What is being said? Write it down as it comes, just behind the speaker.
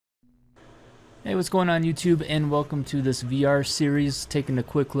Hey, what's going on YouTube, and welcome to this VR series taking a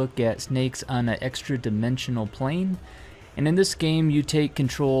quick look at snakes on an extra-dimensional plane. And in this game you take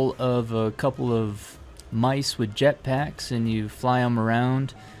control of a couple of mice with jetpacks and you fly them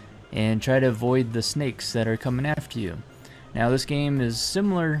around and try to avoid the snakes that are coming after you. Now this game is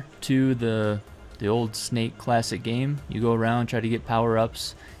similar to the old Snake classic game. You go around, try to get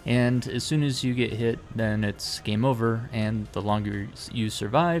power-ups, and as soon as you get hit then it's game over, and the longer you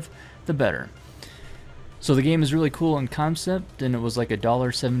survive the better. So the game is really cool in concept, and it was like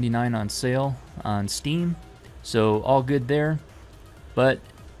 $1.79 on sale on Steam, so all good there. But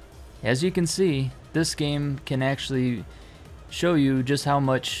as you can see, this game can actually show you just how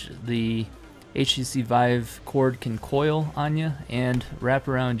much the HTC Vive cord can coil on you and wrap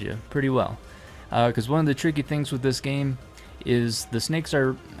around you pretty well. Because one of the tricky things with this game is the snakes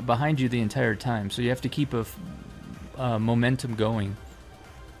are behind you the entire time, so you have to keep a momentum going.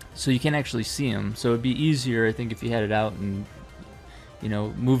 So you can't actually see them. So it'd be easier, I think, if you had it out and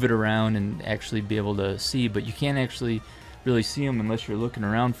move it around and actually be able to see. But you can't actually really see them unless you're looking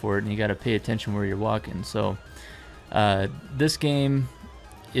around for it, and you got to pay attention where you're walking. So this game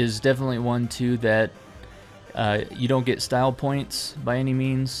is definitely one too that you don't get style points by any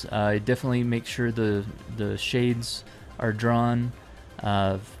means. Definitely make sure the shades are drawn.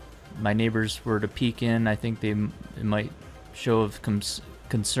 If my neighbors were to peek in, I think it might show of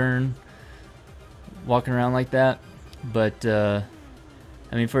concern walking around like that. But I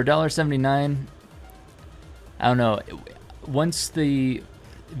mean, for $1.79, I don't know, once the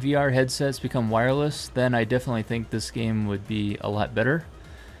VR headsets become wireless, then I definitely think this game would be a lot better.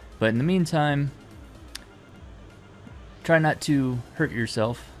 But in the meantime, try not to hurt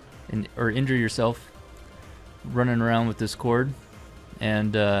yourself or injure yourself running around with this cord,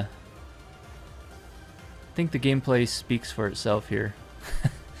 and I think the gameplay speaks for itself here.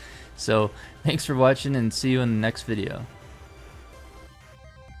 So thanks for watching, and see you in the next video.